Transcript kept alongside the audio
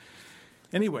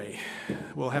Anyway,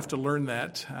 we'll have to learn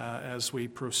that as we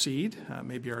proceed.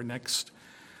 Maybe our next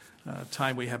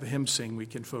time we have a hymn sing, we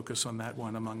can focus on that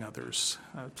one among others.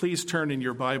 Please turn in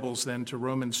your Bibles then to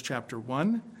Romans chapter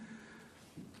 1.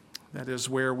 That is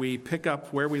where we pick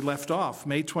up where we left off.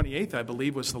 May 28th, I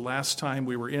believe, was the last time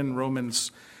we were in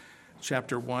Romans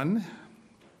chapter 1.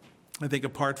 I think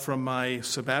apart from my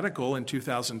sabbatical in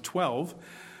 2012,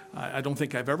 I don't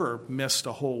think I've ever missed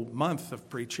a whole month of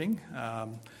preaching,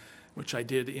 which I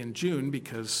did in June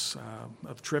because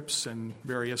of trips and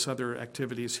various other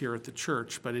activities here at the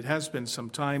church. But it has been some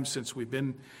time since we've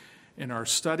been in our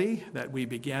study that we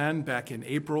began back in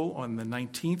April on the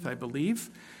 19th, I believe,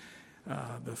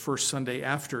 the first Sunday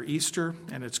after Easter.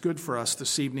 And it's good for us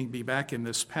this evening to be back in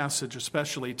this passage,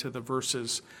 especially to the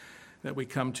verses that we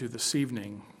come to this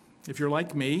evening. If you're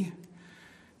like me,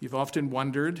 you've often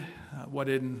wondered what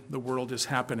in the world is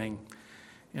happening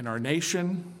in our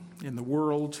nation, in the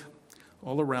world,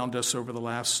 all around us over the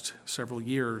last several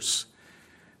years.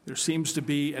 There seems to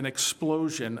be an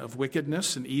explosion of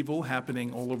wickedness and evil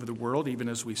happening all over the world, even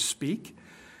as we speak,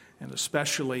 and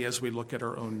especially as we look at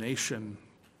our own nation.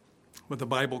 What the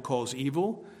Bible calls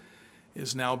evil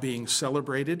is now being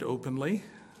celebrated openly.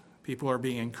 People are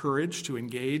being encouraged to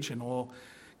engage in all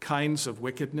kinds of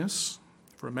wickedness.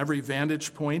 From every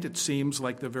vantage point, it seems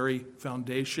like the very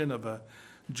foundation of a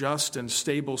just and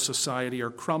stable society are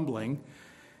crumbling.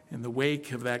 In the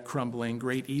wake of that crumbling,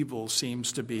 great evil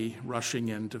seems to be rushing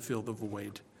in to fill the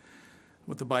void.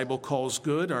 What the Bible calls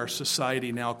good, our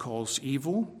society now calls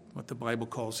evil. What the Bible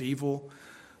calls evil,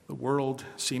 the world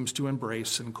seems to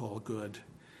embrace and call good.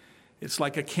 It's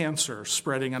like a cancer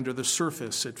spreading under the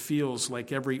surface. It feels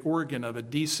like every organ of a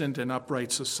decent and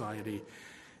upright society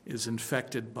is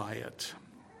infected by it.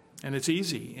 And it's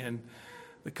easy in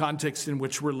the context in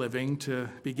which we're living to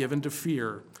be given to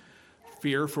fear.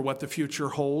 Fear for what the future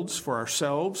holds for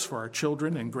ourselves, for our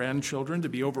children and grandchildren, to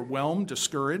be overwhelmed,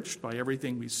 discouraged by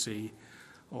everything we see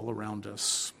all around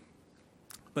us.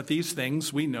 But these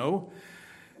things we know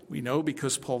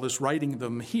because Paul is writing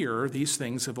them here, these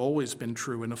things have always been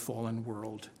true in a fallen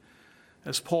world.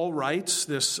 As Paul writes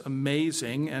this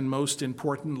amazing and most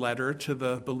important letter to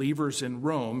the believers in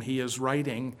Rome, he is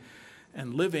writing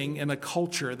and living in a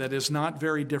culture that is not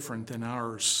very different than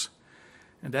ours.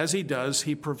 And as he does,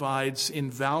 he provides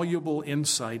invaluable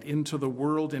insight into the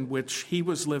world in which he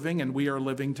was living and we are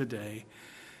living today,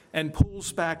 and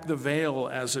pulls back the veil,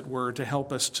 as it were, to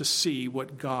help us to see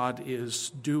what God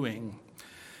is doing.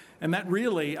 And that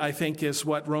really, I think, is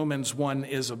what Romans 1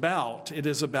 is about. It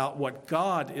is about what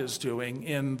God is doing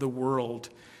in the world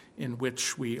in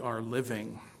which we are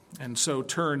living. And so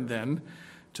turn then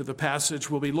to the passage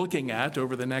we'll be looking at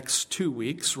over the next 2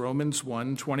 weeks, Romans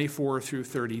 1, 24 through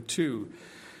 32.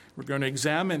 We're going to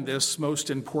examine this most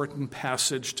important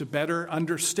passage to better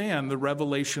understand the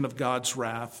revelation of God's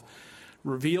wrath,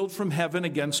 revealed from heaven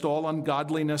against all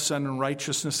ungodliness and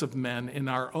unrighteousness of men in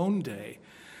our own day,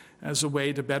 as a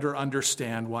way to better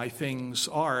understand why things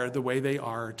are the way they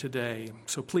are today.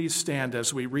 So please stand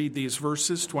as we read these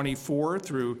verses, 24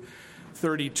 through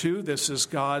 32. This is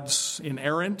God's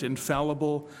inerrant,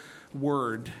 infallible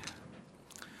word.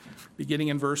 Beginning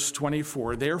in verse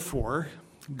 24, therefore,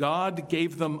 God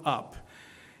gave them up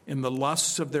in the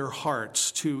lusts of their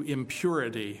hearts to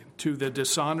impurity, to the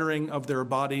dishonoring of their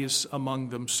bodies among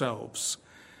themselves,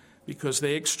 because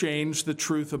they exchanged the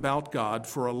truth about God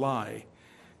for a lie,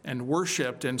 and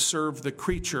worshipped and served the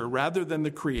creature rather than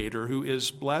the Creator, who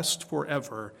is blessed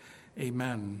forever.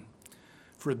 Amen.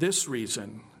 For this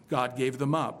reason, God gave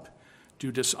them up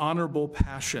to dishonorable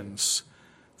passions.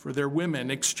 For their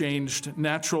women exchanged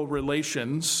natural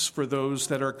relations for those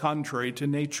that are contrary to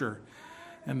nature.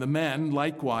 And the men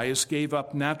likewise gave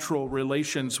up natural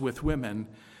relations with women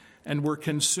and were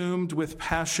consumed with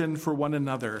passion for one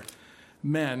another,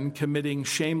 men committing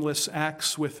shameless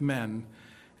acts with men,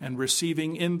 and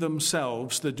receiving in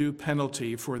themselves the due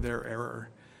penalty for their error.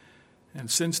 And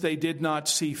since they did not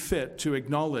see fit to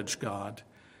acknowledge God,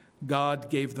 God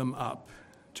gave them up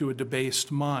to a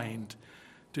debased mind,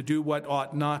 to do what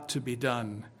ought not to be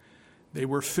done. They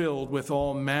were filled with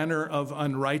all manner of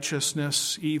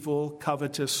unrighteousness, evil,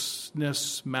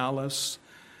 covetousness, malice.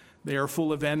 They are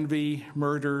full of envy,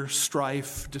 murder,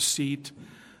 strife, deceit,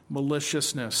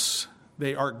 maliciousness.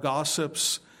 They are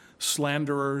gossips,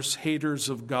 slanderers, haters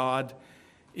of God,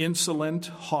 insolent,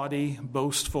 haughty,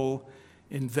 boastful,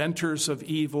 inventors of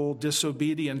evil,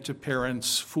 disobedient to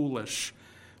parents, foolish,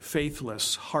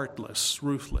 faithless, heartless,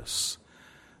 ruthless.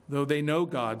 Though they know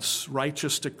God's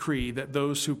righteous decree that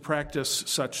those who practice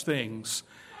such things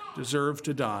deserve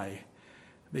to die,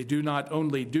 they do not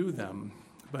only do them,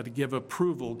 but give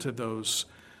approval to those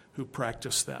who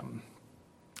practice them.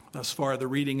 Thus far, the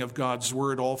reading of God's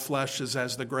word, all flesh is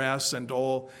as the grass, and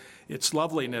all its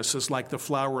loveliness is like the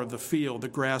flower of the field. The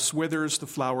grass withers, the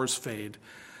flowers fade,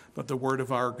 but the word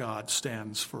of our God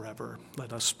stands forever.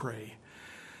 Let us pray.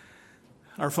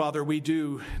 Our Father, we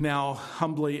do now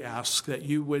humbly ask that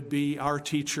you would be our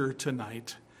teacher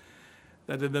tonight,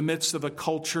 that in the midst of a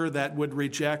culture that would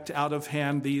reject out of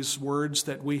hand these words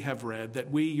that we have read, that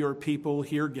we, your people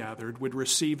here gathered, would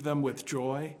receive them with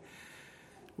joy,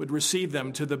 would receive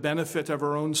them to the benefit of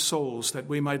our own souls, that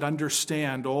we might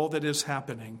understand all that is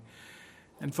happening.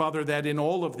 And Father, that in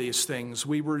all of these things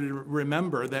we would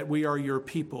remember that we are your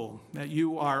people, that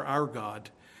you are our God,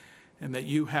 and that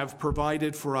you have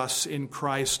provided for us in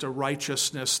Christ a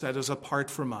righteousness that is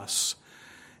apart from us,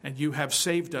 and you have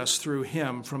saved us through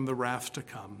him from the wrath to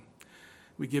come.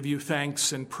 We give you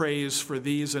thanks and praise for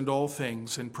these and all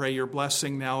things, and pray your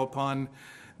blessing now upon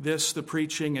this, the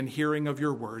preaching and hearing of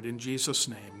your word. In Jesus'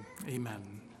 name,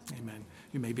 amen. Amen.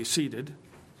 You may be seated.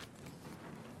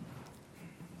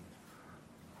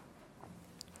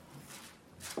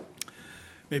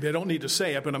 Maybe I don't need to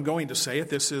say it, but I'm going to say it.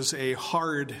 This is a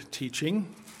hard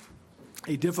teaching,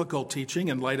 a difficult teaching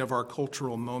in light of our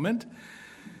cultural moment.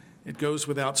 It goes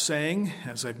without saying,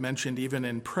 as I've mentioned even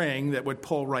in praying, that what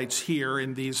Paul writes here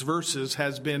in these verses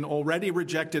has been already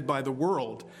rejected by the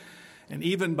world, and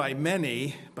even by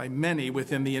many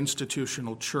within the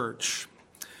institutional church.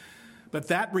 But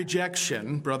that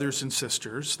rejection, brothers and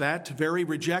sisters, that very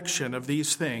rejection of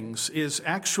these things is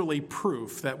actually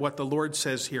proof that what the Lord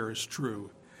says here is true.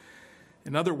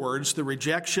 In other words, the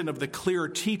rejection of the clear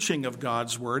teaching of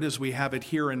God's word, as we have it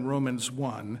here in Romans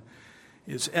 1,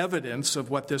 is evidence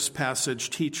of what this passage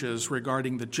teaches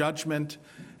regarding the judgment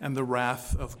and the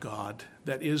wrath of God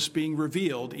that is being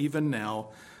revealed even now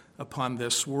upon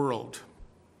this world.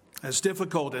 As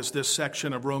difficult as this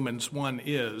section of Romans 1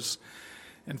 is,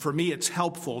 and for me it's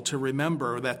helpful to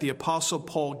remember that the Apostle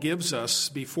Paul gives us,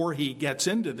 before he gets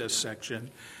into this section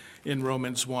in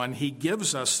Romans 1, he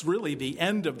gives us really the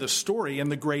end of the story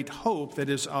and the great hope that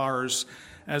is ours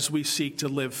as we seek to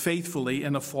live faithfully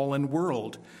in a fallen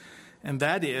world. And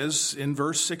that is, in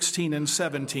verse 16 and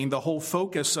 17, the whole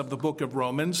focus of the book of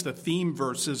Romans, the theme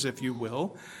verses, if you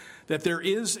will, that there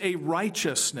is a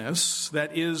righteousness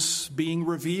that is being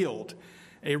revealed,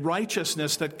 a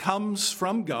righteousness that comes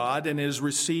from God and is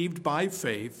received by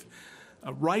faith,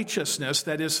 a righteousness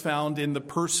that is found in the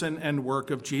person and work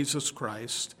of Jesus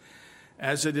Christ,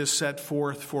 as it is set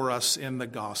forth for us in the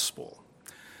gospel.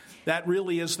 That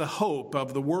really is the hope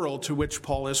of the world to which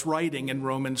Paul is writing in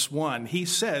Romans 1. He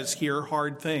says here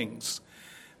hard things.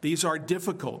 These are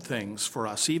difficult things for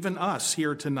us, even us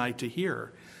here tonight to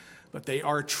hear. But they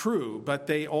are true, but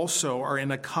they also are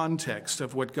in a context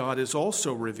of what God is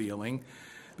also revealing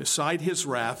beside his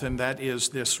wrath, and that is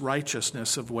this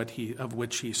righteousness of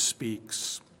which he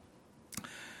speaks.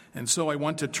 And so I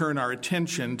want to turn our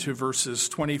attention to verses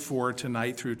 24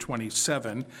 tonight through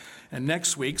 27, and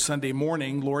next week, Sunday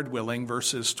morning, Lord willing,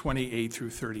 verses 28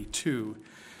 through 32.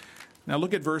 Now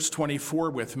look at verse 24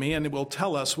 with me, and it will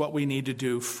tell us what we need to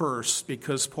do first,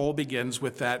 because Paul begins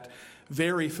with that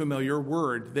very familiar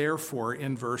word, therefore,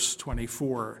 in verse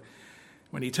 24.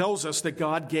 When he tells us that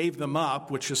God gave them up,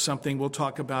 which is something we'll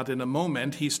talk about in a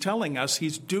moment, he's telling us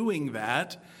he's doing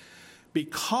that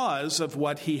because of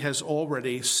what he has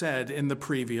already said in the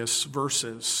previous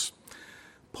verses.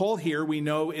 Paul here, we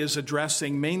know, is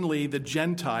addressing mainly the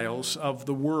Gentiles of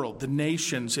the world, the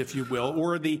nations, if you will,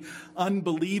 or the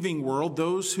unbelieving world,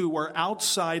 those who are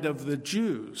outside of the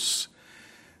Jews.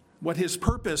 What his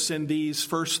purpose in these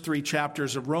first 3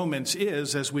 chapters of Romans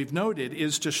is, as we've noted,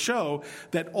 is to show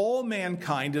that all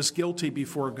mankind is guilty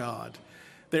before God.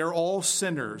 They are all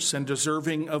sinners and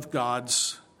deserving of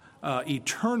God's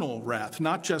eternal wrath,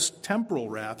 not just temporal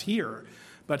wrath here,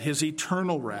 but his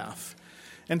eternal wrath.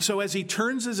 And so as he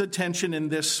turns his attention in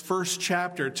this first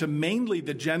chapter to mainly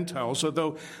the Gentiles,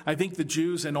 although I think the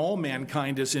Jews and all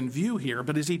mankind is in view here,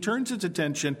 but as he turns his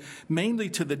attention mainly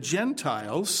to the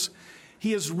Gentiles,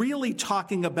 he is really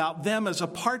talking about them as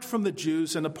apart from the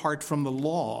Jews and apart from the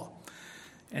law.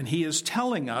 And he is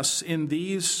telling us in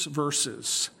these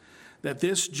verses that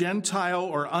this Gentile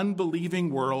or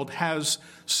unbelieving world has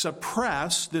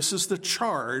suppressed, this is the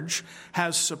charge,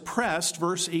 has suppressed,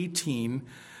 verse 18,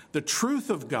 the truth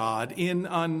of God in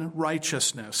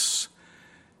unrighteousness.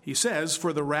 He says,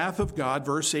 for the wrath of God,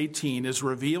 verse 18, is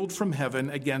revealed from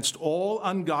heaven against all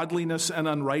ungodliness and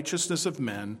unrighteousness of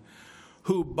men,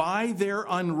 who by their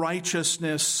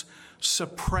unrighteousness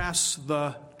suppress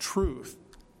the truth.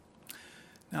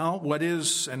 Now, what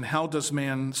is and how does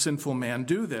sinful man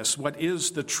do this? What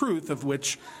is the truth of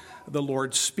which the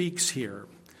Lord speaks here?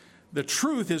 The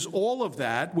truth is all of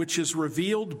that which is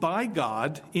revealed by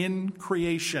God in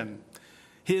creation.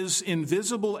 His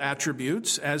invisible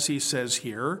attributes, as he says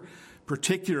here,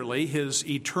 particularly his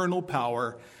eternal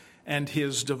power and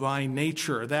his divine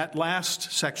nature. That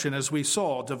last section, as we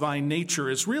saw, divine nature,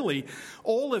 is really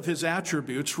all of his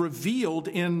attributes revealed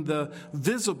in the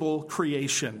visible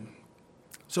creation.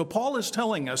 So Paul is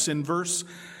telling us in verse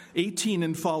 18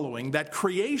 and following that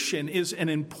creation is an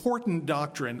important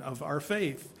doctrine of our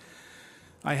faith.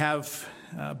 I have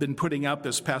been putting up,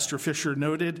 as Pastor Fisher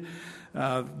noted,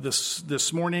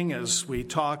 this morning as we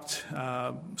talked,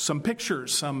 some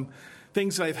pictures, some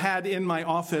things that I've had in my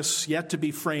office yet to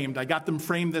be framed. I got them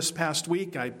framed this past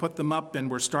week. I put them up,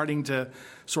 and we're starting to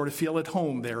sort of feel at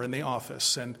home there in the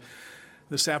office. And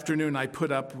this afternoon, I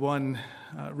put up one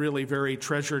really very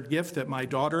treasured gift that my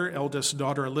eldest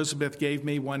daughter Elizabeth, gave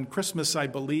me one Christmas, I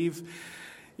believe.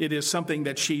 It is something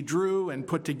that she drew and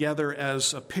put together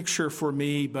as a picture for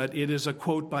me, but it is a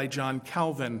quote by John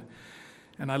Calvin,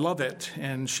 and I love it,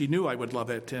 and she knew I would love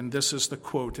it, and this is the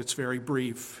quote. It's very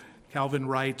brief. Calvin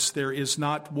writes, "There is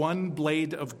not one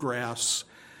blade of grass,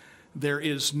 there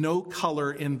is no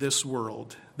color in this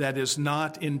world that is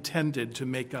not intended to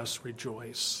make us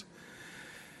rejoice."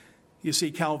 You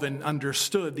see, Calvin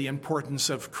understood the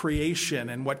importance of creation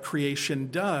and what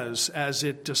creation does as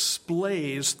it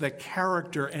displays the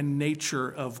character and nature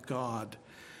of God.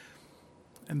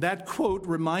 And that quote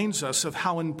reminds us of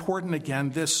how important, again,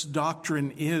 this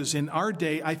doctrine is. In our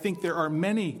day, I think there are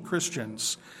many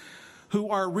Christians who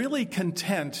are really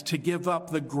content to give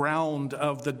up the ground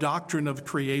of the doctrine of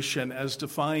creation as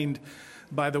defined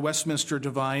by the Westminster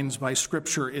Divines, by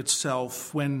Scripture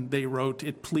itself, when they wrote,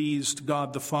 "It pleased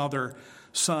God the Father,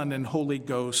 Son, and Holy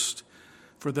Ghost,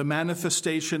 for the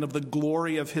manifestation of the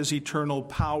glory of his eternal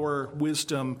power,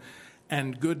 wisdom,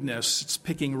 and goodness." It's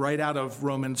picking right out of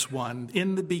Romans 1.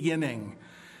 "In the beginning,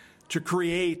 to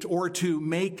create or to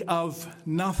make of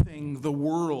nothing the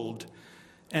world,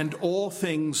 and all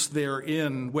things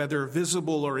therein, whether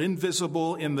visible or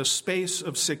invisible, in the space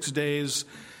of 6 days,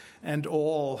 and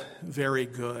all very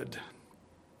good."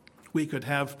 We could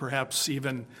have perhaps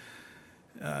even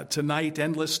tonight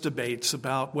endless debates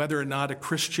about whether or not a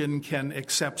Christian can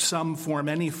accept some form,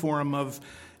 any form of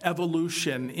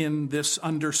evolution in this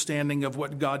understanding of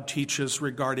what God teaches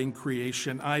regarding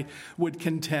creation. I would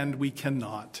contend we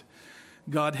cannot.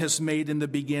 God has made in the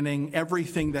beginning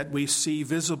everything that we see,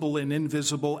 visible and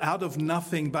invisible, out of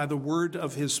nothing by the word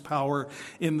of his power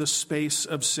in the space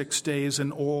of 6 days,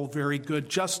 and all very good,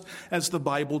 just as the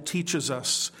Bible teaches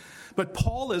us. But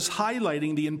Paul is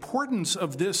highlighting the importance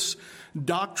of this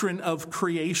doctrine of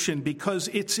creation because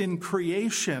it's in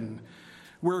creation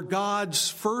where God's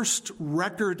first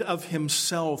record of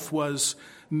himself was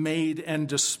made and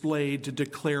displayed to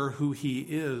declare who he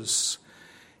is.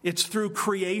 It's through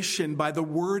creation, by the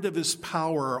word of his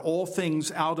power, all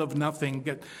things out of nothing.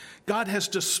 God has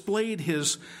displayed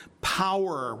his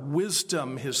power,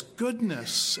 wisdom, his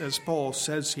goodness, as Paul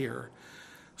says here,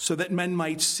 so that men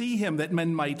might see him, that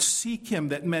men might seek him,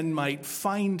 that men might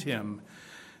find him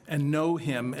and know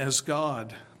him as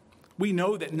God. We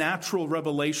know that natural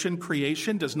revelation,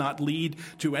 creation, does not lead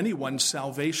to anyone's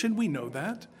salvation. We know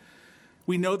that.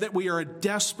 We know that we are in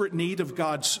desperate need of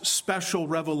God's special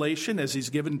revelation as he's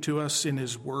given to us in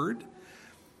his word.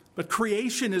 But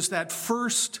creation is that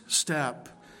first step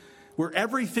where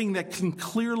everything that can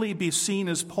clearly be seen,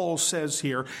 as Paul says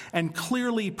here, and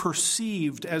clearly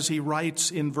perceived, as he writes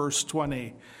in verse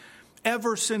 20,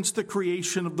 ever since the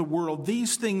creation of the world,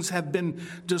 these things have been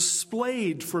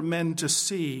displayed for men to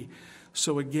see,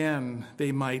 so again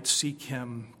they might seek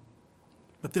him.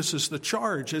 But this is the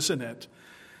charge, isn't it?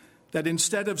 That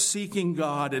instead of seeking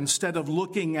God, instead of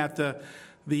looking at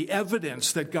the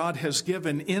evidence that God has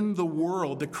given in the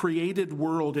world, the created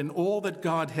world, and all that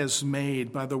God has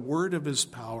made by the word of his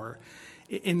power,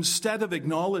 instead of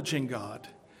acknowledging God,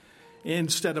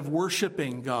 instead of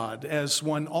worshiping God as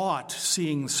one ought,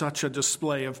 seeing such a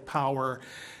display of power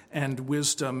and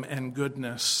wisdom and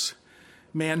goodness,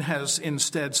 man has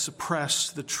instead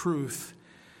suppressed the truth.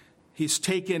 He's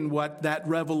taken what that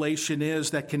revelation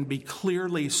is that can be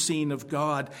clearly seen of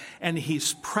God, and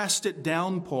he's pressed it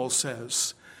down, Paul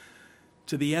says,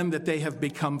 to the end that they have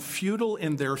become futile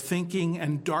in their thinking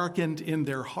and darkened in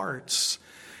their hearts.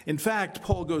 In fact,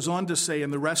 Paul goes on to say in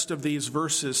the rest of these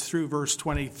verses through verse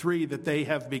 23 that they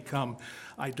have become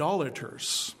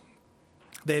idolaters.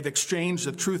 They've exchanged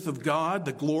the truth of God,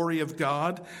 the glory of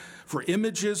God, for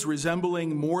images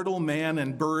resembling mortal man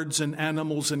and birds and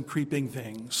animals and creeping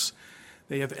things.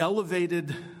 They have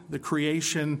elevated the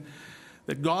creation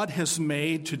that God has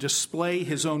made to display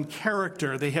his own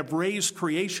character. They have raised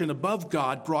creation above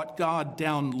God, brought God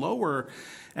down lower,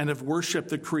 and have worshiped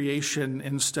the creation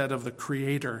instead of the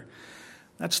Creator.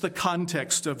 That's the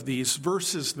context of these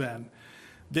verses then.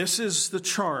 This is the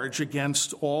charge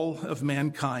against all of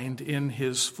mankind in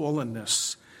his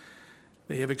fallenness.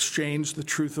 They have exchanged the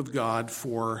truth of God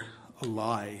for a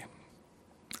lie.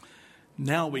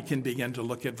 Now we can begin to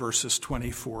look at verses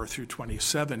 24 through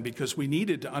 27 because we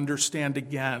needed to understand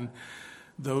again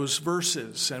those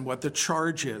verses and what the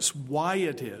charge is, why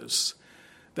it is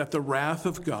that the wrath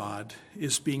of God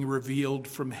is being revealed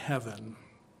from heaven.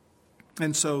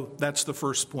 And so that's the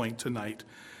first point tonight.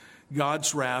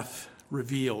 God's wrath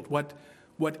revealed.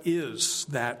 What is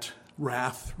that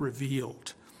wrath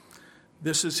revealed?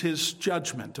 This is his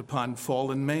judgment upon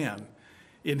fallen man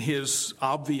in his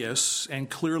obvious and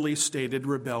clearly stated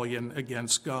rebellion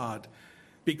against God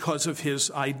because of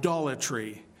his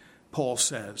idolatry, Paul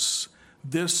says.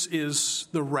 This is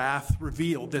the wrath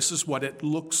revealed. This is what it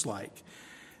looks like.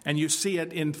 And you see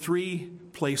it in 3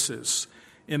 places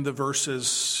in the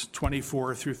verses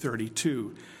 24 through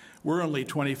 32. We're only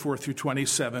 24 through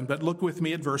 27, but look with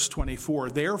me at verse 24.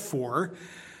 Therefore,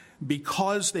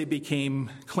 because they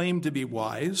claimed to be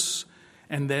wise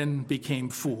and then became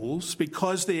fools,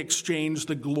 because they exchanged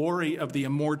the glory of the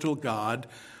immortal God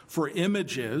for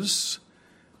images,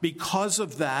 because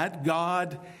of that,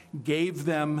 God gave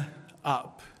them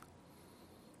up.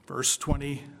 Verse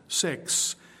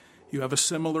 26, you have a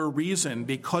similar reason,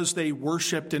 because they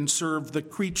worshiped and served the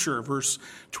creature. Verse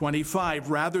 25,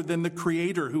 rather than the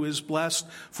Creator who is blessed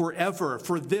forever.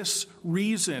 For this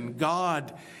reason,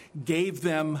 God gave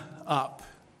them up.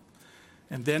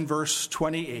 And then verse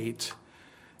 28,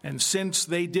 and since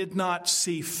they did not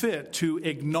see fit to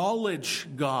acknowledge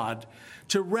God,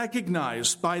 to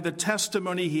recognize by the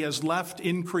testimony he has left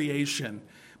in creation,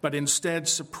 but instead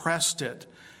suppressed it,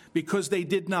 because they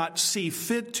did not see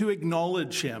fit to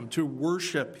acknowledge him, to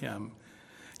worship him,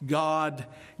 God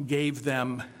gave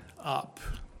them up.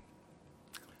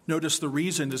 Notice the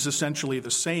reason is essentially the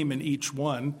same in each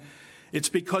one. It's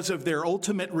because of their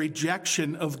ultimate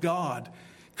rejection of God,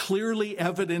 clearly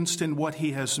evidenced in what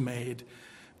he has made,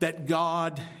 that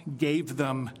God gave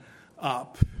them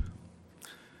up.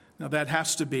 Now that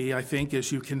has to be, I think,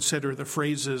 as you consider the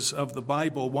phrases of the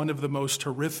Bible, one of the most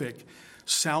horrific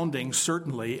sounding,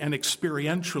 certainly, and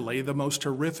experientially the most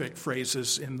horrific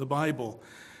phrases in the Bible.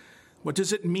 What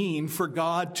does it mean for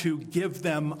God to give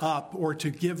them up or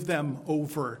to give them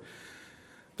over?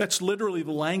 That's literally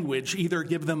the language, either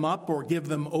give them up or give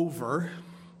them over.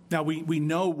 Now, we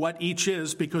know what each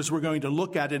is because we're going to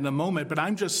look at it in a moment, but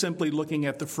I'm just simply looking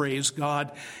at the phrase,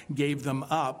 God gave them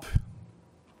up.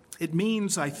 It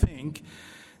means, I think,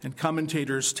 and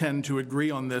commentators tend to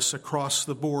agree on this across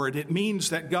the board, it means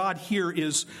that God here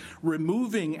is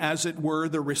removing, as it were,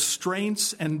 the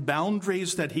restraints and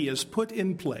boundaries that he has put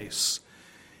in place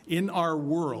in our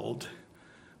world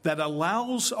that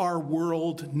allows our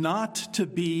world not to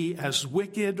be as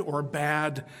wicked or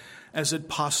bad as it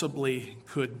possibly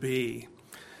could be.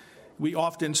 We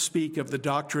often speak of the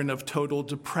doctrine of total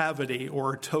depravity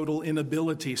or total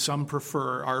inability. Some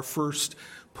prefer our first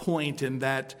point in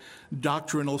that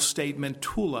doctrinal statement,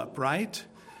 tulip, right?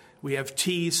 We have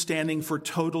T standing for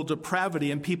total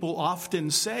depravity, and people often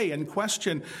say and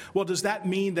question, well, does that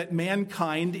mean that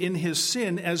mankind in his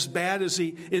sin is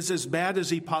as bad as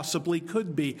he possibly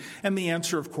could be? And the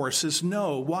answer, of course, is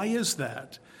no. Why is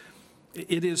that?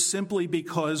 It is simply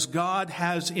because God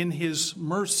has in his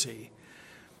mercy,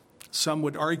 some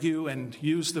would argue and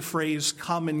use the phrase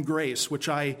common grace, which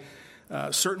I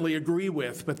certainly agree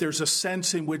with, but there's a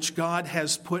sense in which God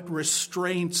has put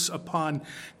restraints upon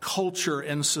culture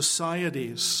and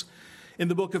societies. In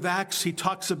the book of Acts, he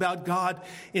talks about God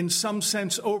in some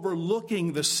sense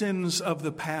overlooking the sins of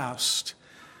the past.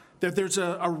 That there's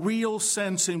a real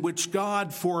sense in which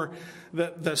God, for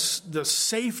the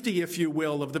safety, if you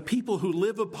will, of the people who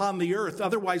live upon the earth,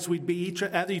 otherwise we'd be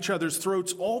at each other's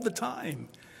throats all the time.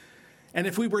 And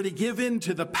if we were to give in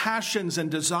to the passions and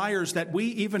desires that we,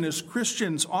 even as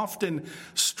Christians, often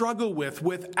struggle with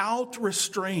without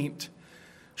restraint,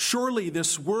 surely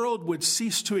this world would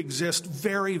cease to exist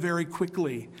very, very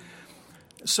quickly.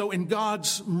 So in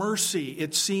God's mercy,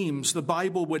 it seems, the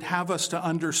Bible would have us to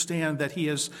understand that he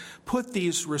has put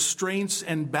these restraints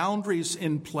and boundaries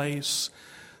in place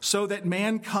so that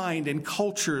mankind and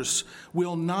cultures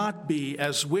will not be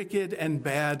as wicked and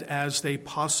bad as they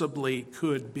possibly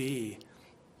could be.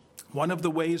 One of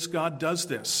the ways God does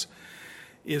this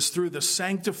is through the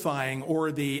sanctifying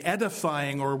or the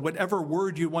edifying or whatever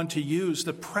word you want to use,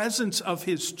 the presence of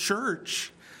his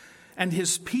church and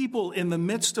his people in the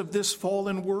midst of this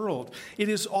fallen world. It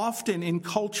is often in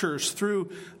cultures through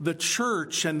the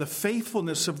church and the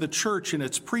faithfulness of the church in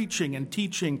its preaching and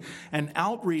teaching and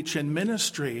outreach and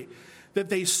ministry that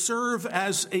they serve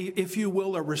as a, if you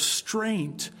will, a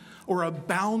restraint or a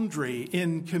boundary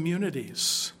in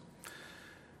communities.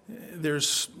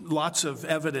 There's lots of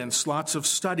evidence, lots of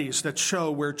studies that show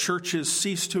where churches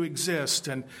cease to exist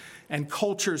and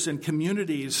cultures and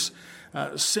communities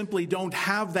simply don't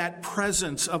have that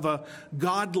presence of a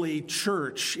godly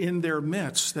church in their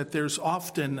midst, that there's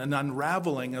often an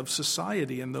unraveling of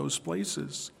society in those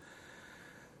places.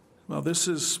 Well, this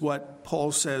is what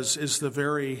Paul says is the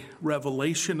very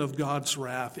revelation of God's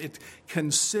wrath. It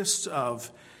consists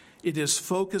of, it is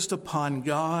focused upon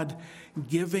God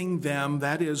giving them,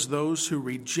 that is, those who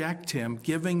reject him,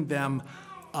 giving them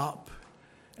up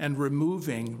and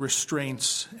removing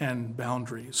restraints and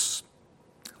boundaries.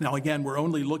 Now, again, we're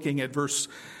only looking at verse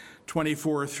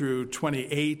 24 through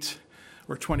 28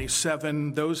 or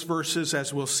 27. Those verses,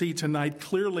 as we'll see tonight,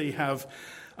 clearly have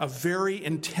a very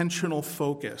intentional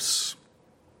focus.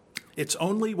 It's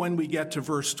only when we get to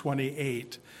verse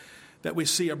 28 that we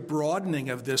see a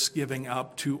broadening of this giving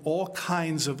up to all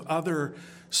kinds of other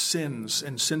sins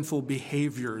and sinful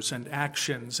behaviors and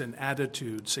actions and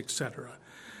attitudes, etc.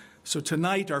 So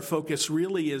tonight our focus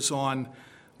really is on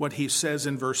what he says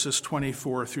in verses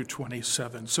 24 through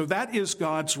 27. So that is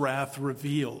God's wrath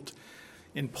revealed.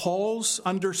 In Paul's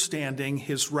understanding,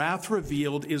 his wrath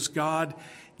revealed is God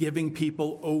giving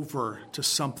people over to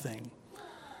something.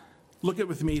 Look at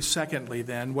with me, secondly,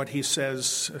 then, what he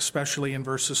says, especially in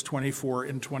verses 24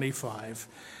 and 25.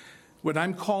 What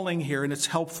I'm calling here, and it's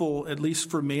helpful, at least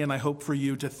for me, and I hope for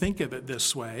you, to think of it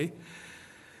this way.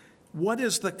 What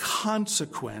is the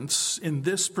consequence in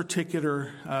this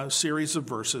particular series of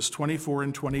verses, 24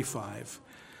 and 25,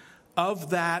 of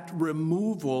that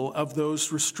removal of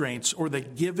those restraints or the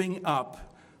giving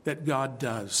up that God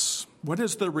does? What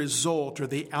is the result or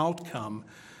the outcome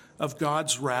of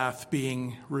God's wrath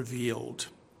being revealed?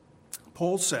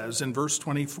 Paul says in verse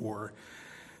 24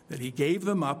 that he gave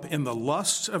them up in the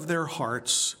lusts of their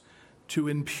hearts to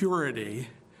impurity,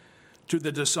 to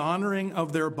the dishonoring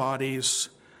of their bodies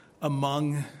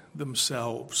among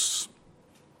themselves.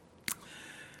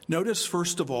 Notice,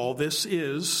 first of all, this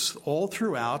is all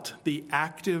throughout the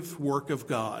active work of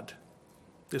God.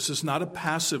 This is not a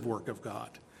passive work of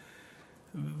God.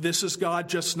 This is God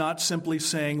just not simply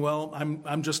saying, well,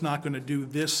 I'm just not going to do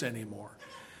this anymore.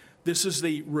 This is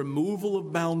the removal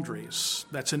of boundaries.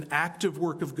 That's an active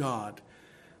work of God.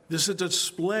 This is a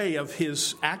display of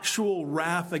his actual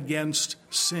wrath against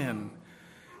sin.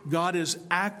 God is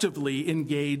actively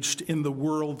engaged in the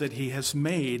world that he has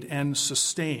made and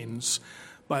sustains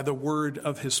by the word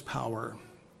of his power.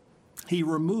 He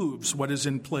removes what is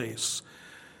in place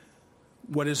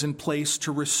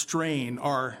to restrain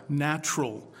our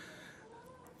natural,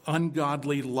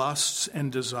 ungodly lusts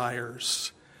and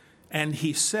desires. And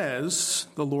he says,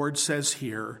 the Lord says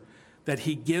here, that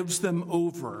he gives them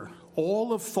over,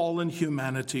 all of fallen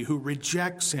humanity who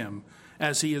rejects him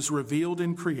as he is revealed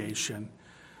in creation,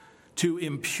 to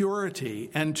impurity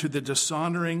and to the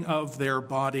dishonoring of their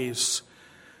bodies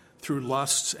through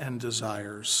lusts and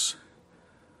desires.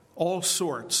 All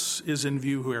sorts is in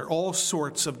view here. All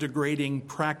sorts of degrading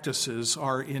practices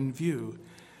are in view.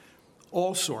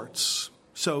 All sorts.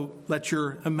 So let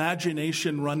your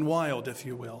imagination run wild, if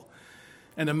you will,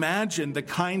 and imagine the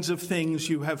kinds of things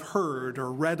you have heard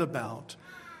or read about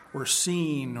or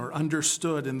seen or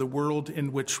understood in the world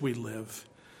in which we live.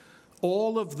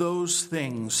 All of those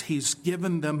things he's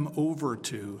given them over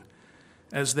to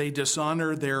as they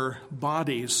dishonor their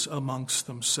bodies amongst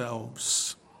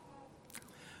themselves.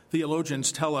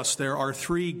 Theologians tell us there are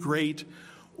three great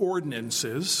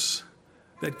ordinances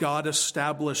that God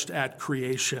established at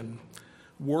creation: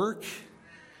 work,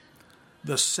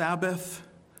 the Sabbath,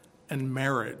 and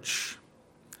marriage.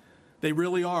 They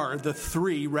really are the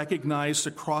three recognized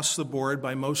across the board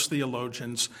by most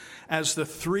theologians as the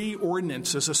three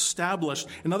ordinances established.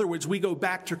 In other words, we go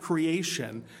back to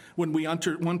creation when we want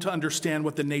to understand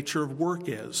what the nature of work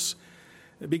is,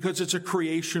 because it's a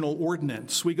creational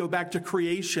ordinance. We go back to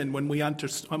creation when we want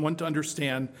to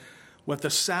understand what the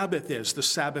Sabbath is, the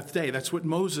Sabbath day. That's what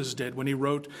Moses did when he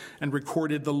wrote and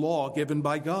recorded the law given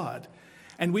by God.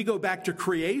 And we go back to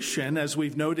creation, as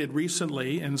we've noted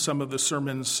recently in some of the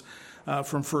sermons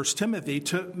from 1 Timothy,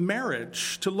 to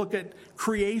marriage, to look at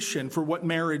creation for what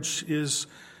marriage is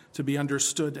to be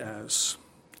understood as.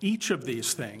 Each of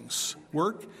these things,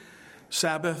 work,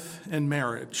 Sabbath, and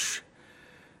marriage,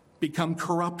 become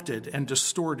corrupted and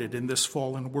distorted in this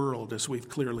fallen world, as we've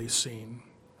clearly seen.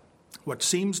 What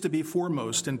seems to be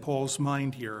foremost in Paul's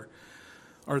mind here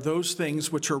are those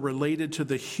things which are related to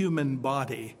the human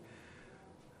body,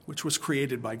 which was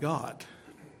created by God.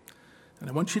 And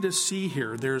I want you to see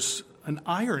here, there's an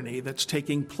irony that's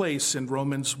taking place in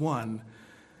Romans 1,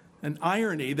 an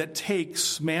irony that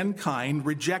takes mankind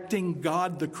rejecting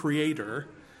God the Creator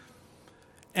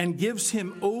and gives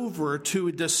him over to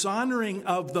a dishonoring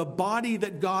of the body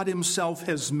that God himself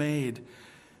has made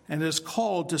and is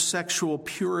called to sexual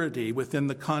purity within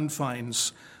the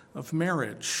confines of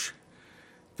marriage.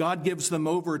 God gives them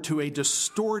over to a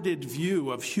distorted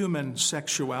view of human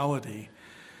sexuality.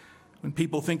 When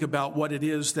people think about what it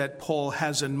is that Paul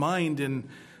has in mind in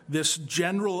this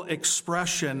general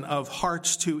expression of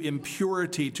hearts to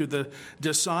impurity, to the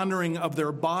dishonoring of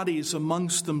their bodies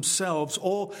amongst themselves,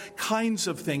 all kinds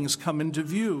of things come into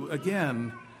view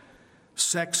again.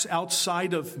 Sex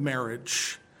outside of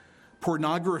marriage,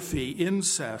 pornography,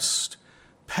 incest,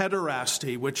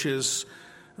 pederasty, which is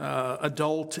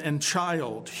adult and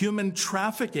child, human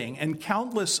trafficking, and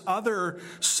countless other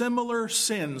similar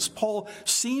sins. Paul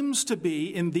seems to be,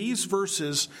 in these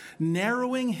verses,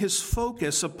 narrowing his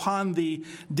focus upon the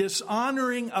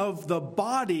dishonoring of the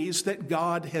bodies that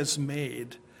God has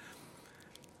made.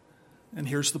 And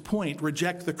here's the point: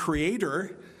 reject the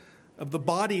Creator of the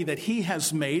body that he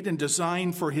has made and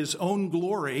designed for his own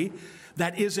glory,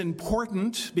 that is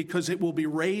important because it will be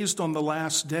raised on the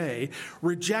last day.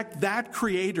 Reject that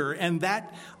Creator and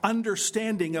that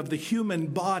understanding of the human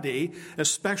body,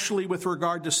 especially with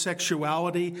regard to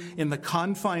sexuality in the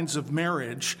confines of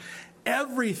marriage.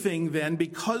 Everything then,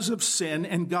 because of sin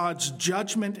and God's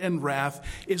judgment and wrath,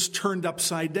 is turned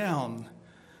upside down.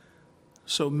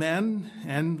 So men,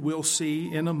 and we'll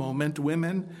see in a moment,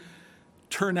 women,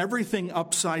 turn everything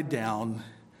upside down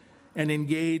and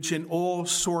engage in all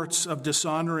sorts of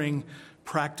dishonoring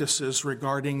practices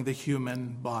regarding the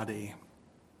human body.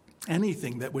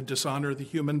 Anything that would dishonor the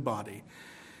human body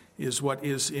is what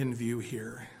is in view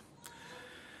here.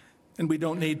 And we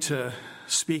don't need to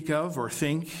speak of or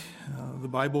think. The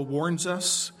Bible warns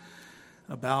us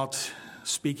about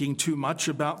speaking too much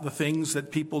about the things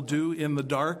that people do in the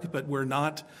dark, but we're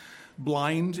not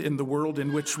blind in the world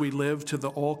in which we live to the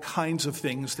all kinds of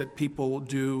things that people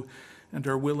do and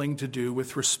are willing to do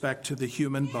with respect to the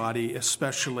human body,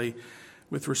 especially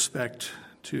with respect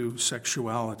to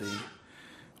sexuality.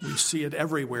 We see it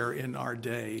everywhere in our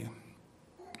day.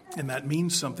 And that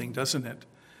means something, doesn't it?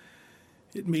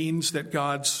 It means that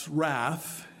God's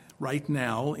wrath right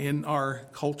now in our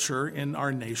culture, in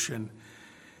our nation,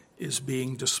 is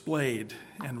being displayed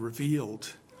and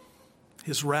revealed.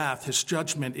 His wrath, his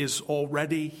judgment is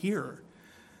already here.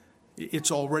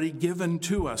 It's already given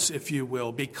to us, if you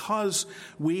will, because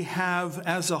we have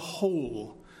as a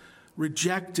whole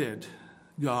rejected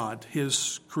God,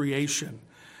 his creation,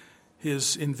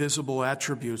 his invisible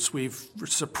attributes. We've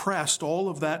suppressed all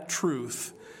of that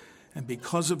truth, and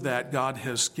because of that, God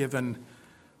has given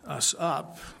us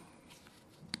up.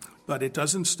 But it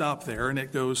doesn't stop there, and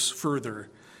it goes further.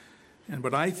 And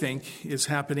what I think is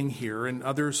happening here, and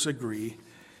others agree,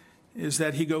 is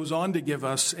that he goes on to give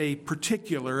us a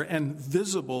particular and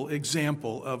visible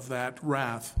example of that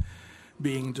wrath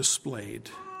being displayed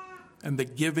and the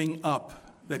giving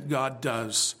up that God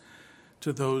does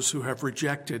to those who have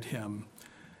rejected him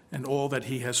and all that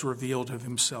he has revealed of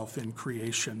himself in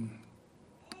creation.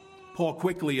 Paul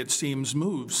quickly, it seems,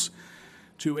 moves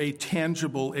to a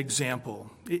tangible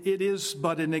example. It is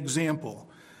but an example,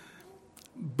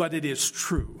 but it is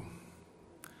true.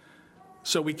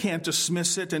 So we can't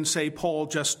dismiss it and say Paul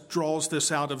just draws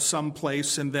this out of some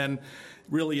place and then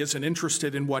really isn't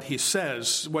interested in what he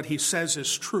says. What he says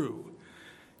is true.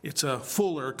 It's a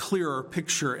fuller, clearer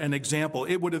picture and example.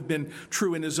 It would have been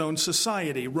true in his own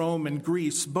society. Rome and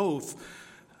Greece, both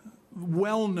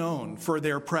well known for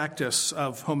their practice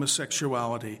of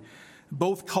homosexuality.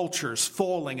 Both cultures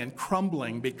falling and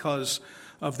crumbling because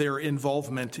of their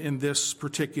involvement in this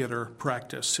particular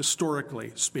practice,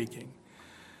 historically speaking.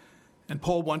 And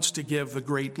Paul wants to give a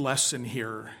great lesson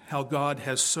here, how God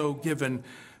has so given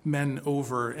men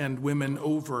over and women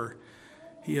over.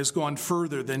 He has gone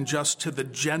further than just to the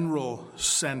general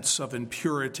sense of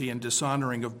impurity and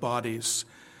dishonoring of bodies.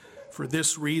 For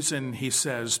this reason, he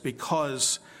says,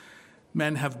 because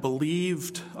men have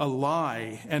believed a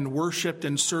lie and worshiped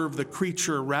and served the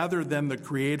creature rather than the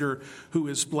Creator who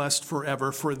is blessed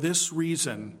forever. For this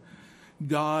reason,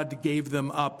 God gave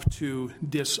them up to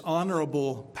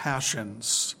dishonorable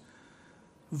passions,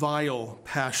 vile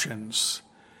passions,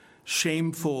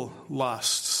 shameful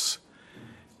lusts.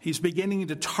 He's beginning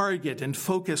to target and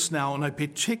focus now on a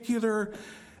particular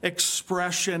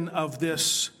expression of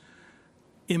this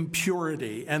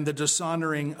impurity and the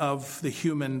dishonoring of the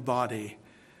human body,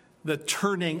 the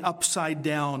turning upside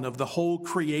down of the whole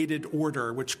created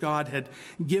order which God had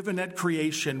given at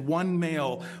creation, one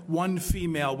male, one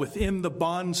female, within the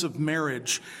bonds of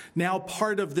marriage. Now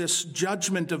part of this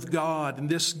judgment of God and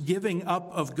this giving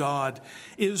up of God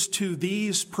is to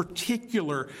these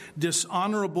particular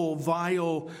dishonorable,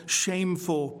 vile,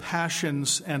 shameful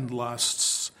passions and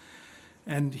lusts.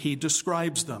 And he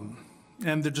describes them,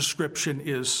 and the description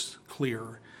is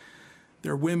clear.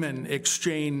 Their women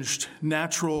exchanged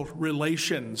natural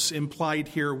relations, implied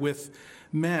here with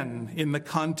men in the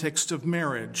context of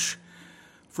marriage,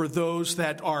 for those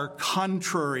that are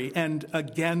contrary and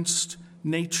against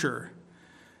nature.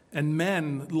 And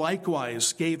men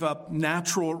likewise gave up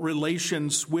natural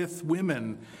relations with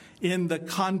women in the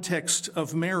context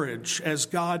of marriage as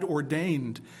God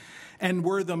ordained, and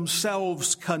were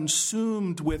themselves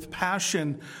consumed with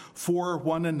passion for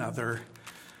one another.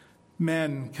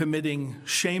 Men committing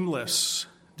shameless,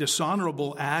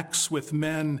 dishonorable acts with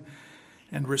men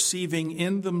and receiving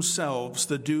in themselves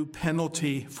the due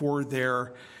penalty for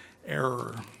their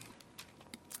error.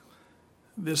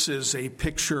 This is a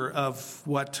picture of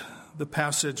what the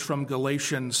passage from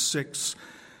Galatians 6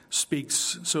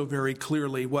 speaks so very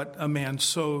clearly. What a man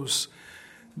sows,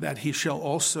 that he shall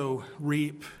also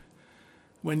reap.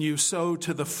 When you sow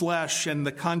to the flesh, and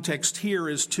the context here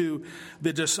is to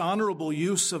the dishonorable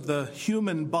use of the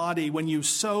human body, when you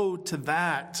sow to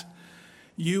that,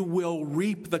 you will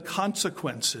reap the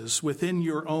consequences within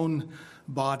your own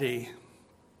body.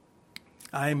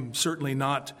 I'm certainly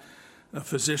not a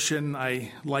physician.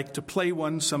 I like to play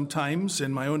one sometimes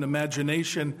in my own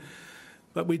imagination,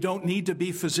 but we don't need to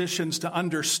be physicians to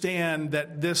understand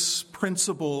that this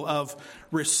principle of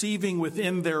receiving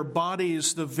within their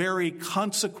bodies the very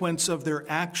consequence of their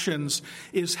actions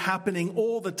is happening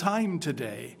all the time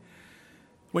today.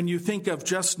 When you think of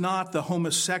just not the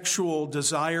homosexual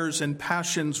desires and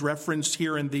passions referenced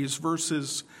here in these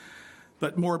verses,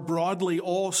 but more broadly,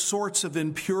 all sorts of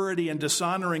impurity and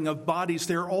dishonoring of bodies.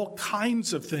 There are all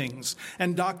kinds of things,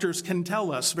 and doctors can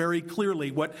tell us very clearly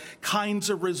what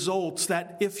kinds of results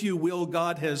that, if you will,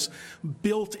 God has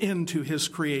built into his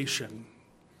creation,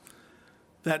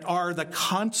 that are the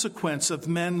consequence of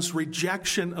men's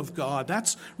rejection of God.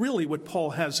 That's really what Paul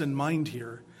has in mind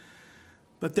here.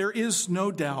 But there is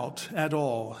no doubt at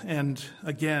all, and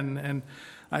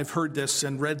I've heard this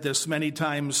and read this many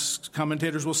times.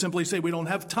 Commentators will simply say, we don't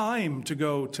have time to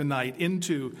go tonight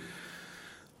into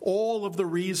all of the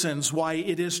reasons why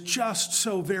it is just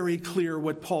so very clear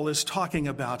what Paul is talking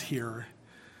about here.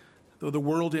 Though the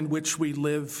world in which we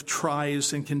live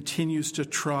tries and continues to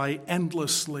try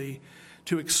endlessly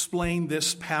to explain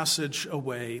this passage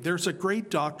away. There's a great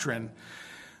doctrine,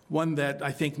 one that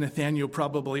I think Nathaniel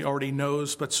probably already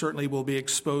knows, but certainly will be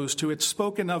exposed to. It's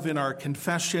spoken of in our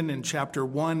confession in chapter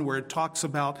 1, where it talks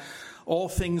about all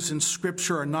things in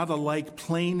Scripture are not alike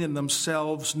plain in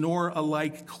themselves, nor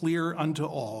alike clear unto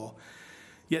all.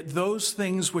 Yet those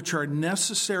things which are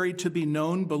necessary to be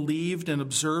known, believed, and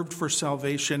observed for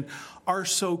salvation are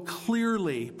so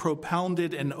clearly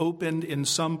propounded and opened in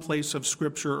some place of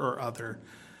Scripture or other,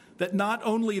 that not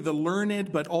only the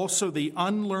learned, but also the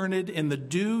unlearned in the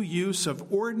due use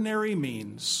of ordinary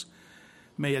means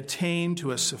may attain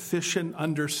to a sufficient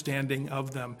understanding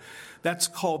of them. That's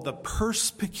called the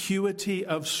perspicuity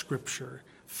of Scripture.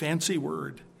 Fancy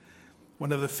word.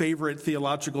 One of the favorite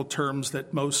theological terms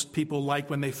that most people like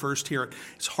when they first hear it.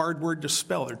 It's a hard word to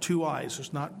spell. There are two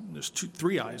I's. There's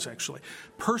three I's, actually.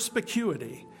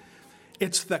 Perspicuity.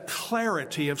 It's the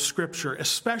clarity of Scripture,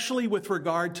 especially with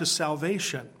regard to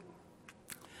salvation.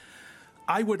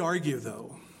 I would argue,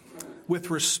 though, with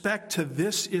respect to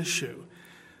this issue,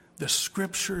 the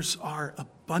Scriptures are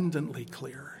abundantly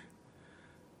clear.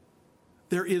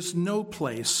 There is no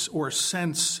place or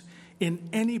sense in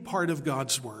any part of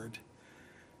God's Word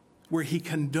where he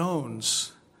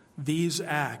condones these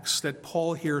acts that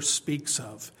Paul here speaks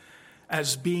of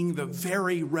as being the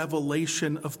very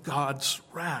revelation of God's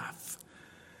wrath.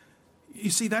 You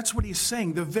see, that's what he's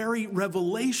saying. The very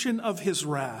revelation of his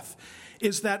wrath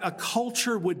is that a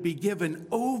culture would be given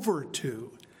over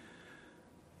to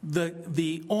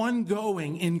the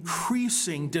ongoing,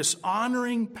 increasing,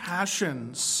 dishonoring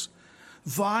passions,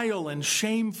 vile and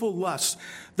shameful lusts,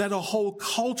 that a whole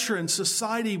culture and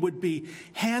society would be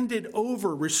handed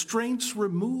over, restraints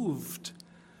removed,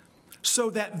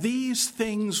 so that these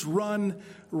things run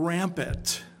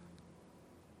rampant.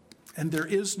 And there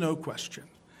is no question,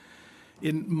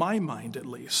 in my mind at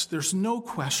least, there's no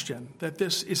question that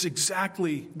this is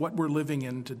exactly what we're living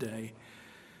in today.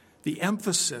 The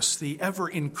emphasis, the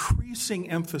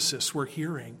ever-increasing emphasis we're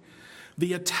hearing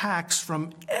the attacks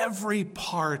from every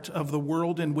part of the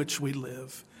world in which we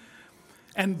live.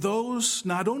 And those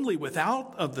not only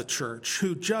without of the church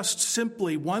who just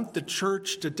simply want the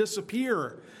church to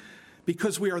disappear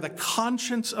because we are the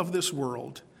conscience of this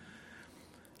world,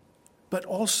 but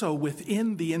also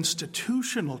within the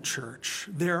institutional church,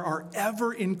 there are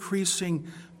ever-increasing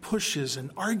pushes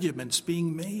and arguments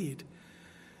being made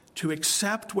to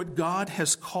accept what God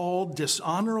has called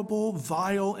dishonorable,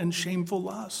 vile, and shameful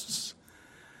lusts,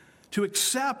 to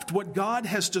accept what God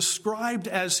has described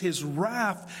as his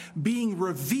wrath being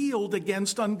revealed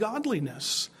against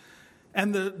ungodliness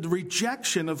and the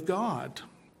rejection of God.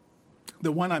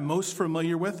 The one I'm most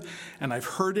familiar with, and I've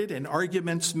heard it in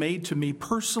arguments made to me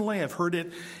personally, I've heard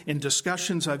it in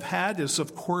discussions I've had, is,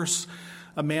 of course,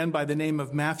 a man by the name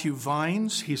of Matthew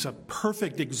Vines. He's a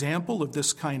perfect example of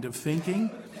this kind of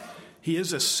thinking. He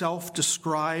is a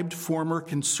self-described former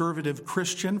conservative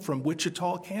Christian from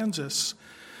Wichita, Kansas.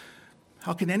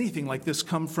 How can anything like this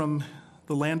come from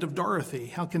the land of Dorothy?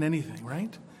 How can anything,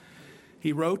 right?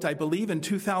 He wrote, I believe in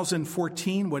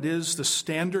 2014, what is the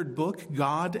standard book,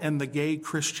 God and the Gay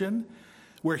Christian,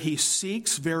 where he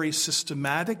seeks very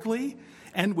systematically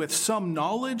and with some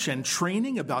knowledge and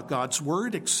training about God's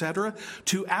word, etc.,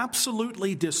 to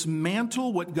absolutely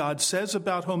dismantle what God says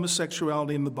about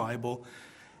homosexuality in the Bible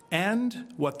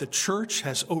and what the church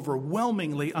has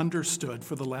overwhelmingly understood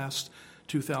for the last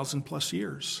 2,000 plus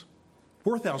years,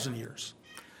 4,000 years.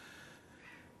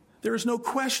 There is no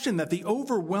question that the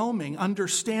overwhelming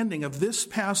understanding of this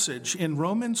passage in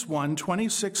Romans 1,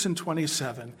 26 and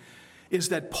 27 is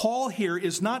that Paul here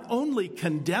is not only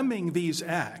condemning these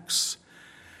acts,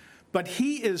 but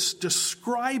he is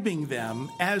describing them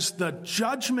as the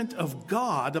judgment of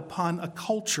God upon a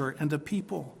culture and a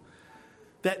people.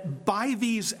 That by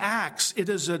these acts, it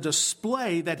is a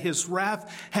display that his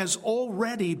wrath has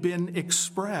already been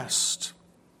expressed.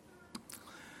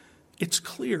 It's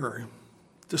clear,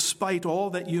 despite all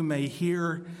that you may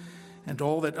hear and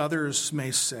all that others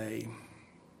may say,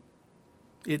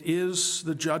 it is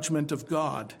the judgment of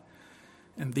God.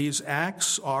 And these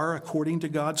acts are, according to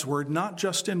God's word, not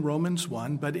just in Romans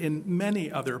 1, but in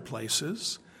many other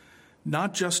places,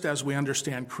 not just as we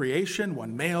understand creation,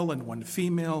 one male and one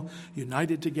female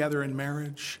united together in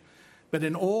marriage, but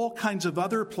in all kinds of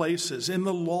other places, in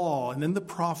the law and in the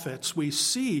prophets, we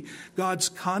see God's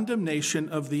condemnation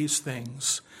of these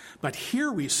things. But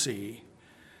here we see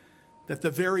that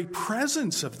the very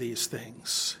presence of these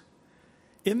things,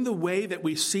 in the way that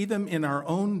we see them in our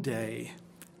own day,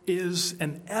 is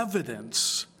an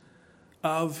evidence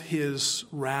of his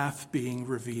wrath being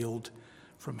revealed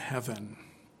from heaven.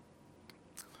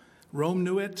 Rome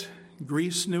knew it,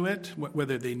 Greece knew it,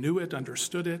 whether they knew it,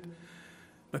 understood it,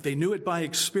 but they knew it by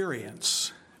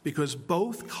experience because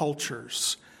both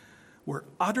cultures were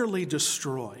utterly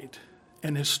destroyed.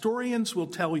 And historians will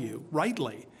tell you,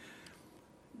 rightly,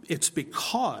 it's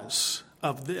because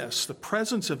of this, the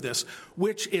presence of this,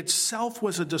 which itself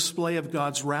was a display of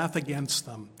God's wrath against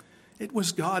them. It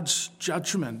was God's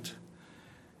judgment,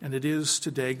 and it is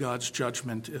today God's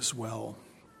judgment as well.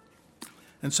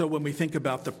 And so when we think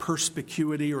about the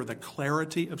perspicuity or the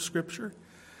clarity of Scripture,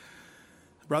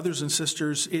 brothers and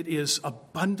sisters, it is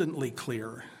abundantly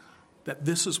clear that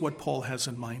this is what Paul has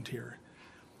in mind here.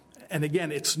 And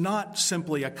again, it's not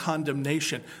simply a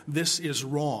condemnation. This is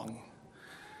wrong.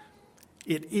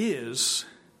 It is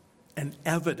an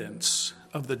evidence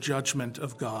of the judgment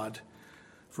of God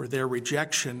for their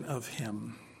rejection of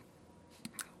him.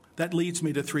 That leads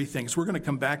me to three things. We're going to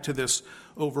come back to this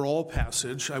overall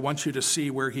passage. I want you to see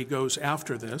where he goes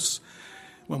after this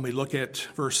when we look at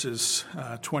verses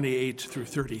 28 through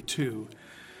 32.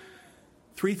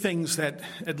 Three things that,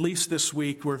 at least this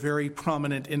week, were very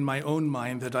prominent in my own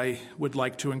mind that I would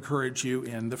like to encourage you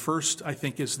in. The first, I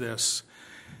think, is this.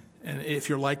 And if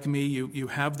you're like me, you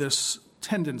have this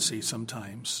tendency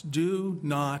sometimes. Do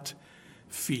not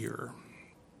fear.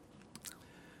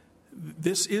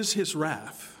 This is his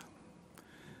wrath.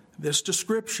 This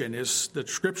description is the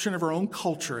description of our own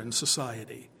culture and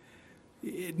society.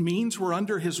 It means we're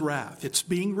under his wrath. It's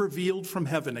being revealed from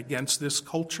heaven against this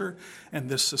culture and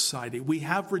this society. We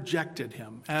have rejected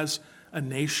him as a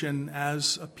nation,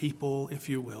 as a people, if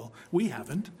you will. We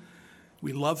haven't.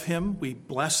 We love him. We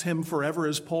bless him forever,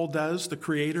 as Paul does, the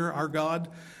Creator, our God.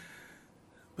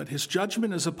 But his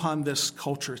judgment is upon this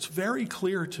culture. It's very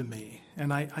clear to me,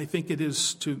 and I think it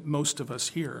is to most of us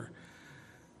here.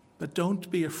 But don't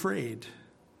be afraid.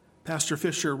 Pastor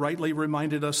Fisher rightly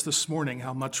reminded us this morning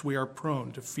how much we are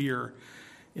prone to fear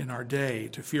in our day,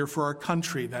 to fear for our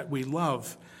country that we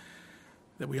love,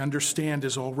 that we understand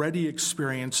is already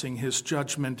experiencing his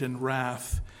judgment and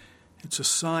wrath It's a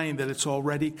sign that it's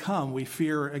already come. We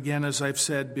fear, again, as I've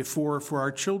said before, for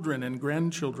our children and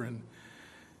grandchildren.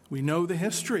 We know the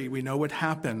history. We know what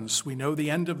happens. We know the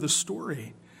end of the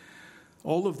story.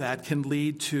 All of that can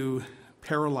lead to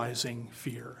paralyzing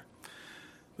fear.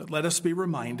 But let us be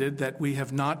reminded that we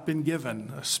have not been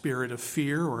given a spirit of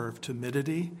fear or of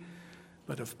timidity,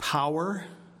 but of power,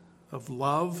 of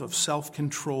love, of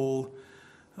self-control,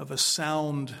 of a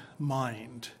sound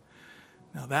mind.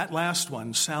 Now, that last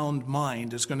one, sound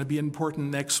mind, is going to be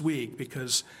important next week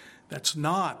because that's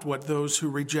not what those who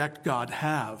reject God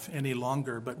have any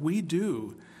longer, but we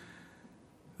do.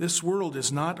 This world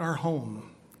is not our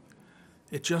home.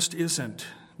 It just isn't.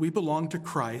 We belong to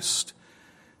Christ,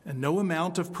 and no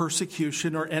amount of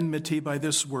persecution or enmity by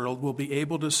this world will be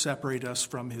able to separate us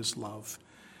from his love.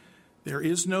 There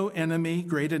is no enemy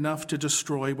great enough to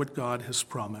destroy what God has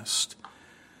promised.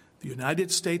 The United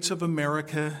States of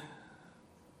America,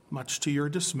 much to your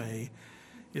dismay,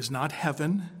 is not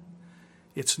heaven.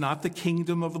 It's not the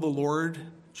kingdom of the Lord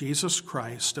Jesus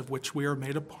Christ, of which we are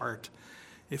made a part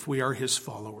if we are his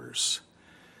followers.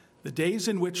 The days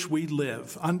in which we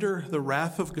live under the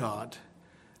wrath of God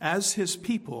as his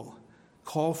people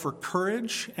call for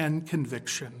courage and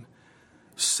conviction,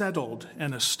 settled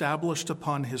and established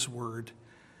upon his word.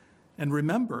 And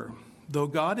remember, though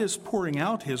God is pouring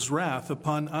out his wrath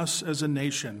upon us as a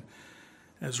nation,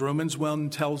 as Romans 1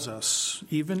 tells us,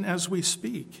 even as we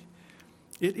speak,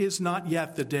 it is not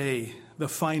yet the day, the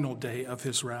final day of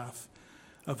his wrath,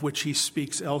 of which he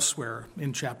speaks elsewhere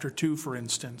in chapter 2, for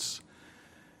instance.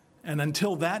 And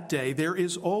until that day, there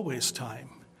is always time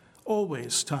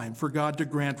for God to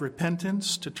grant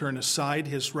repentance, to turn aside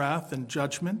his wrath and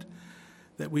judgment,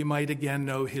 that we might again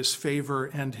know his favor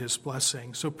and his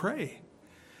blessing. So pray.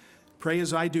 Pray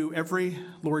as I do every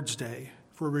Lord's Day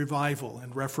for revival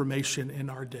and reformation in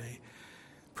our day.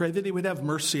 Pray that he would have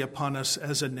mercy upon us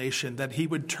as a nation, that he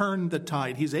would turn the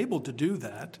tide. He's able to do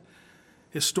that.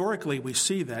 Historically, we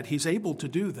see that. He's able to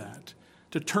do that,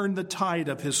 to turn the tide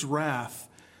of his wrath,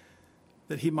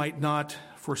 that he might not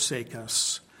forsake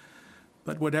us.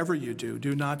 But whatever you do,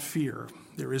 do not fear.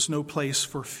 There is no place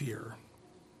for fear.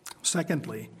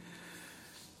 Secondly,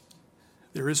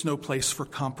 there is no place for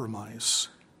compromise.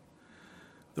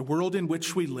 The world in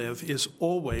which we live is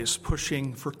always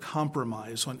pushing for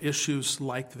compromise on issues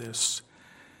like this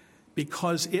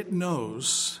because it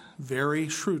knows very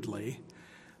shrewdly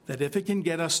that if it can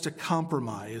get us to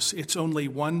compromise, it's only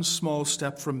one small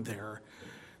step from there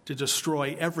to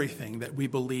destroy everything that we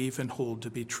believe and hold to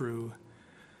be true.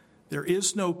 There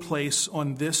is no place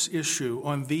on this issue,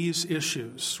 on these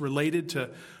issues related to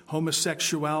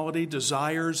homosexuality,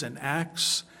 desires, and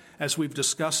acts, as we've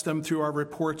discussed them through our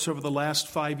reports over the last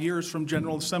 5 years from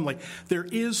General Assembly. There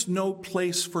is no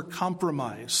place for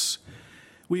compromise.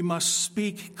 We must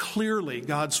speak clearly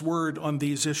God's word on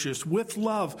these issues with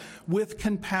love, with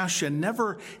compassion,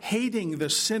 never hating the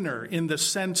sinner in the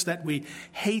sense that we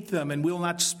hate them and will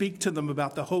not speak to them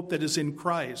about the hope that is in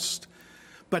Christ,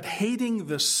 but hating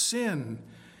the sin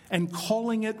and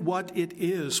calling it what it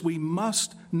is. We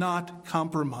must not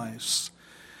compromise.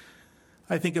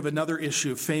 I think of another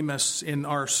issue famous in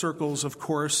our circles, of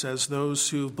course, as those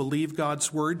who believe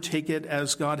God's word, take it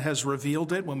as God has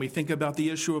revealed it. When we think about the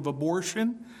issue of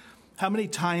abortion, how many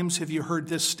times have you heard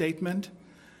this statement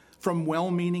from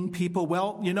well-meaning people?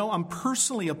 Well, I'm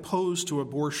personally opposed to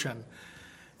abortion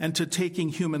and to taking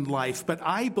human life, but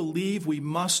I believe we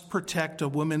must protect a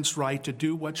woman's right to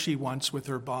do what she wants with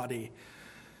her body.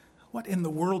 What in the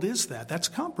world is that? That's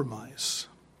compromise.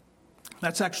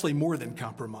 That's actually more than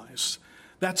compromise.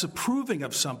 That's approving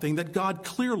of something that God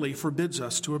clearly forbids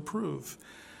us to approve.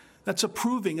 That's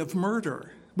approving of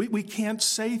murder. We can't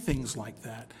say things like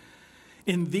that.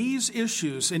 In these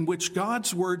issues in which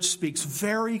God's word speaks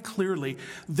very clearly,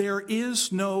 there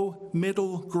is no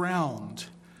middle ground.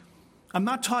 I'm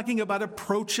not talking about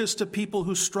approaches to people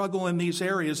who struggle in these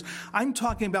areas. I'm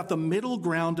talking about the middle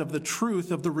ground of the truth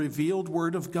of the revealed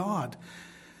word of God.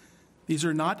 These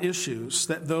are not issues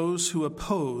that those who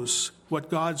oppose what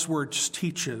God's word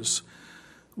teaches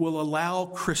will allow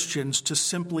Christians to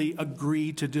simply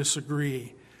agree to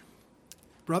disagree.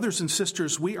 Brothers and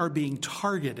sisters, we are being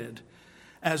targeted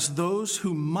as those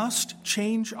who must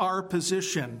change our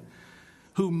position,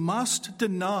 who must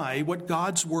deny what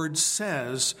God's word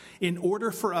says in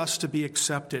order for us to be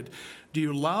accepted. Do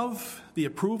you love the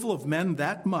approval of men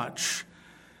that much,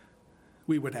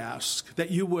 we would ask,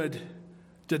 that you would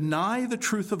deny the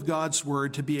truth of God's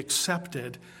word to be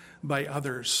accepted by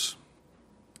others?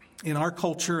 In our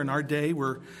culture, in our day,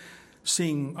 we're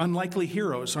seeing unlikely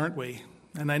heroes, aren't we?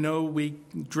 And I know we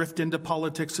drift into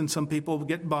politics and some people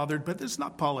get bothered, but this is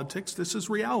not politics. This is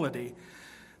reality.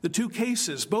 The two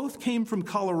cases both came from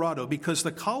Colorado because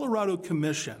the Colorado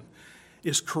Commission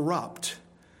is corrupt.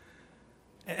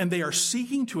 And they are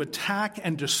seeking to attack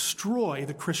and destroy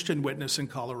the Christian witness in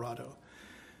Colorado.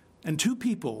 And two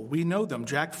people, we know them,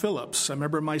 Jack Phillips. I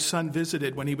remember my son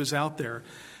visited when he was out there,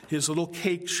 his little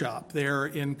cake shop there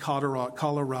in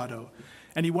Colorado.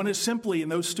 And he wanted simply,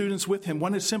 and those students with him,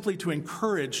 wanted simply to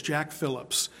encourage Jack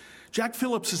Phillips. Jack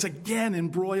Phillips is again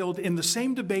embroiled in the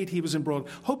same debate he was embroiled.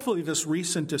 Hopefully this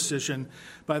recent decision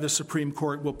by the Supreme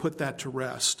Court will put that to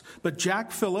rest. But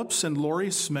Jack Phillips and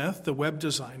Lorie Smith, the web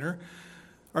designer,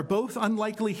 are both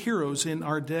unlikely heroes in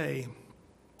our day.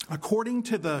 According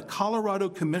to the Colorado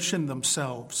Commission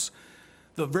themselves,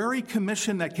 the very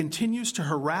commission that continues to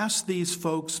harass these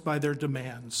folks by their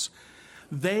demands,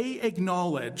 they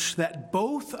acknowledge that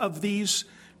both of these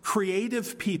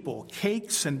creative people,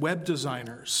 cakes and web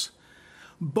designers,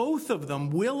 both of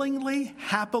them willingly,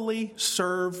 happily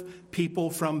serve people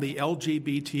from the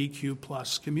LGBTQ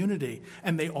plus community,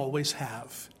 and they always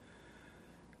have.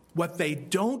 What they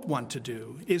don't want to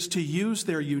do is to use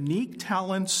their unique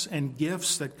talents and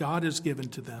gifts that God has given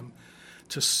to them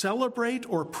to celebrate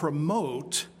or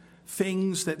promote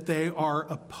things that they are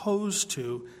opposed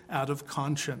to out of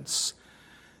conscience.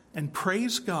 And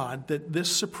praise God that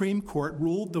this Supreme Court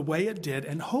ruled the way it did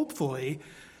and hopefully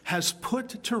has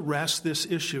put to rest this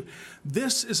issue.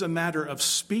 This is a matter of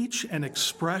speech and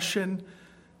expression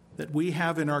that we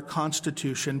have in our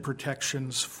Constitution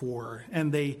protections for,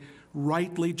 and they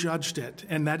rightly judged it,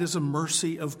 and that is a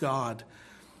mercy of God.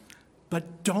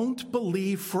 But don't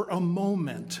believe for a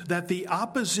moment that the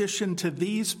opposition to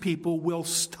these people will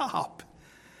stop,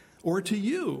 or to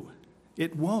you.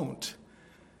 It won't.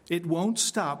 It won't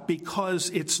stop because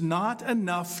it's not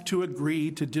enough to agree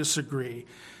to disagree.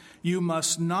 You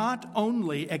must not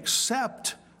only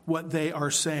accept what they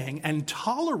are saying and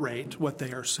tolerate what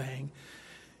they are saying,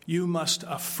 you must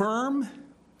affirm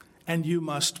and you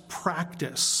must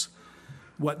practice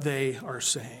what they are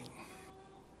saying.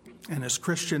 And as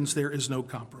Christians, there is no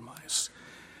compromise.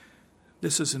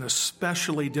 This is an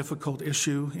especially difficult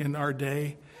issue in our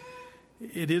day.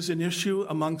 It is an issue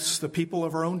amongst the people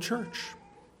of our own church.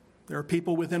 There are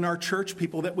people within our church,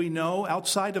 people that we know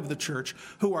outside of the church,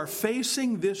 who are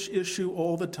facing this issue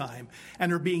all the time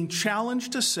and are being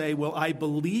challenged to say, will I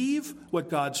believe what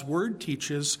God's word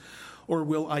teaches, or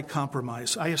will I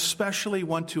compromise? I especially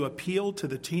want to appeal to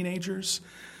the teenagers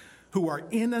who are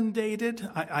inundated.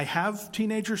 I have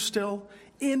teenagers still,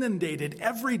 inundated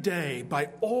every day by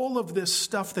all of this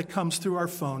stuff that comes through our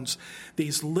phones.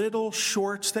 These little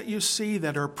shorts that you see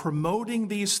that are promoting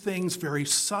these things very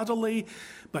subtly,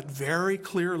 but very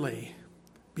clearly.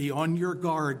 Be on your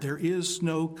guard. There is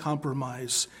no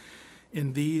compromise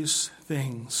in these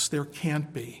things. There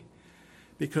can't be,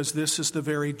 because this is the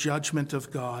very judgment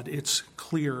of God. It's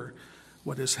clear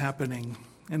what is happening.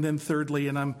 And then thirdly,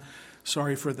 and I'm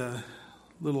sorry for the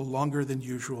little longer than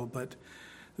usual, but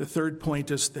the third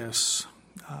point is this: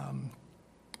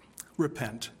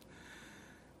 repent.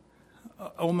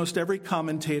 Almost every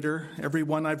commentator, every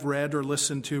one I've read or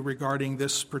listened to regarding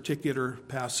this particular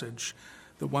passage,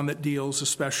 the one that deals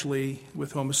especially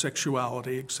with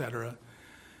homosexuality, etc.,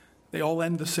 they all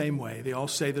end the same way. They all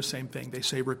say the same thing. They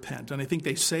say repent. And I think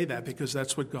they say that because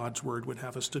that's what God's word would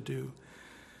have us to do.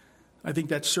 I think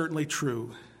that's certainly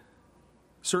true.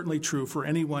 Certainly true for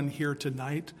anyone here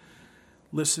tonight,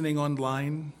 listening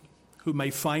online, who may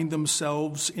find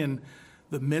themselves in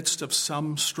the midst of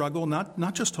some struggle,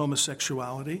 not just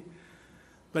homosexuality,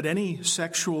 but any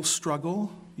sexual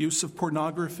struggle, use of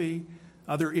pornography,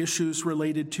 other issues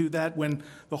related to that, when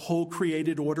the whole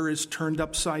created order is turned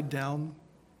upside down,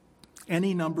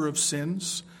 any number of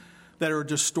sins that are a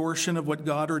distortion of what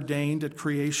God ordained at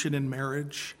creation and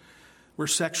marriage, where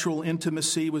sexual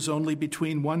intimacy was only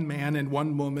between one man and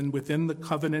one woman within the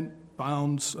covenant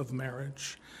bounds of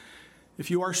marriage.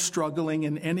 If you are struggling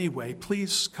in any way,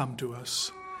 please come to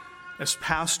us. As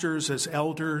pastors, as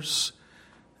elders,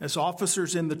 as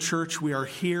officers in the church, we are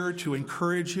here to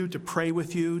encourage you, to pray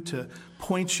with you, to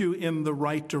point you in the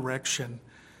right direction.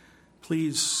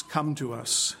 Please come to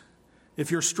us.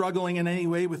 If you're struggling in any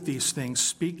way with these things,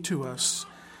 speak to us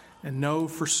and know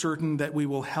for certain that we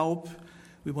will help.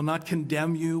 We will not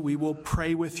condemn you. We will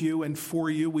pray with you and for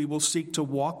you. We will seek to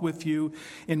walk with you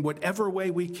in whatever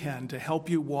way we can to help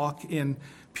you walk in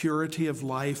purity of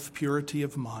life, purity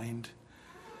of mind.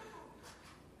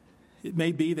 It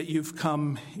may be that you've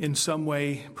come in some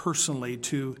way personally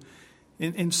to,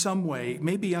 in some way,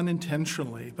 maybe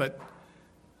unintentionally, but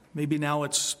maybe now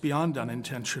it's beyond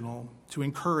unintentional, to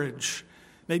encourage,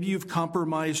 Maybe you've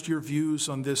compromised your views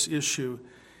on this issue,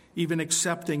 even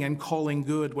accepting and calling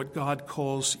good what God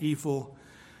calls evil.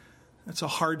 That's a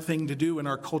hard thing to do in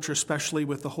our culture, especially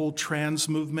with the whole trans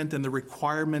movement and the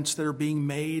requirements that are being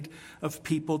made of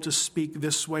people to speak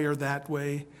this way or that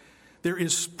way. There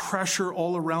is pressure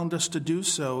all around us to do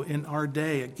so in our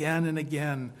day, again and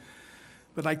again.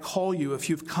 But I call you, if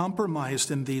you've compromised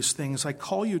in these things, I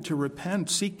call you to repent,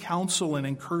 seek counsel and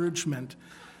encouragement,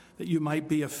 that you might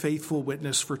be a faithful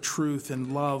witness for truth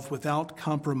and love without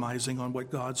compromising on what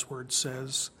God's word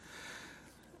says.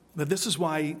 But this is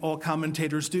why all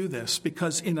commentators do this,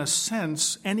 because in a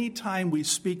sense, anytime we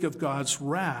speak of God's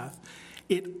wrath,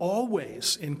 it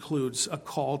always includes a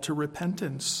call to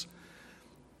repentance.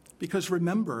 Because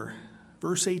remember,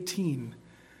 verse 18,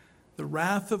 the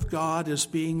wrath of God is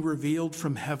being revealed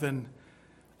from heaven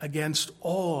against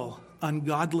all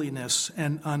ungodliness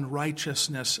and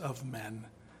unrighteousness of men.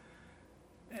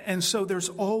 And so there's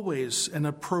always an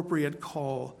appropriate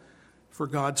call for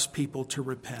God's people to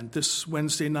repent. This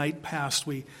Wednesday night past,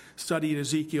 we studied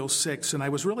Ezekiel 6, and I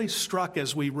was really struck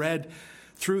as we read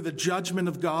through the judgment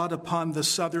of God upon the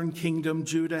southern kingdom,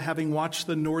 Judah, having watched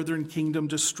the northern kingdom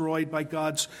destroyed by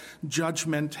God's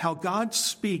judgment, how God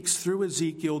speaks through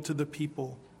Ezekiel to the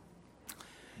people.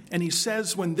 And he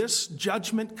says, when this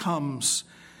judgment comes,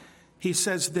 he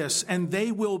says this, and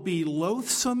they will be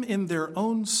loathsome in their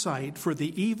own sight for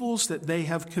the evils that they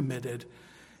have committed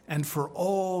and for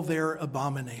all their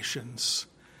abominations.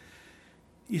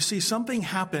 You see, something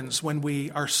happens when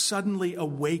we are suddenly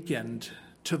awakened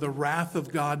to the wrath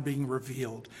of God being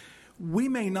revealed. We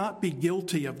may not be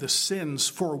guilty of the sins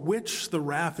for which the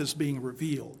wrath is being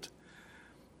revealed,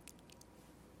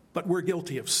 but we're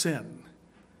guilty of sin.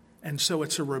 And so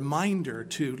it's a reminder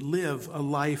to live a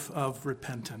life of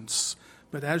repentance.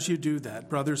 But as you do that,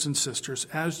 brothers and sisters,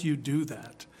 as you do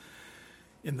that,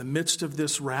 in the midst of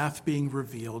this wrath being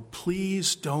revealed,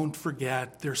 please don't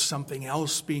forget there's something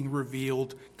else being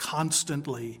revealed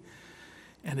constantly.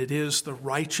 And it is the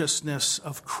righteousness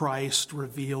of Christ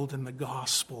revealed in the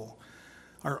gospel,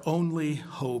 our only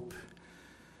hope,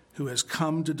 who has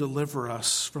come to deliver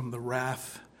us from the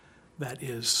wrath that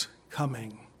is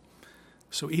coming.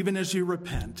 So even as you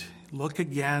repent, look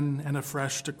again and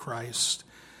afresh to Christ,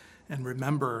 and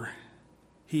remember,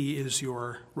 he is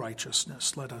your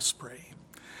righteousness. Let us pray.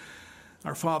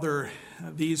 Our Father,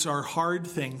 these are hard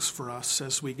things for us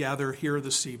as we gather here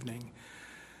this evening.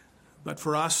 But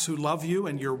for us who love you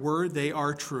and your word, they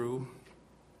are true.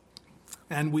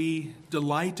 And we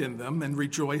delight in them and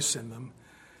rejoice in them.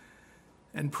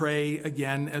 And pray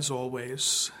again, as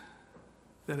always,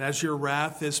 that as your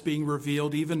wrath is being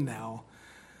revealed even now,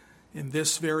 in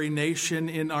this very nation,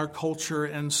 in our culture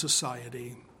and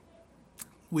society,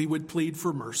 we would plead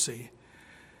for mercy.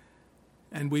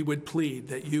 And we would plead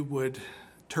that you would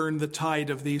turn the tide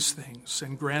of these things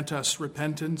and grant us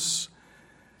repentance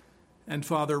and,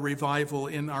 Father, revival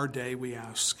in our day, we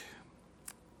ask.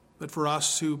 But for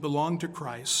us who belong to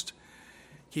Christ,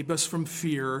 keep us from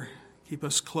fear, keep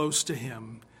us close to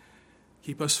him,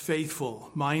 keep us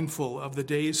faithful, mindful of the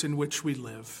days in which we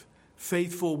live,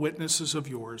 faithful witnesses of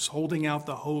yours, holding out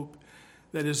the hope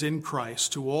that is in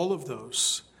Christ to all of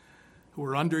those who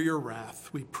are under your wrath.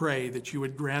 We pray that you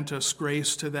would grant us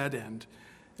grace to that end,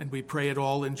 and we pray it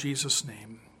all in Jesus'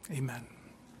 name. Amen.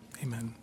 Amen.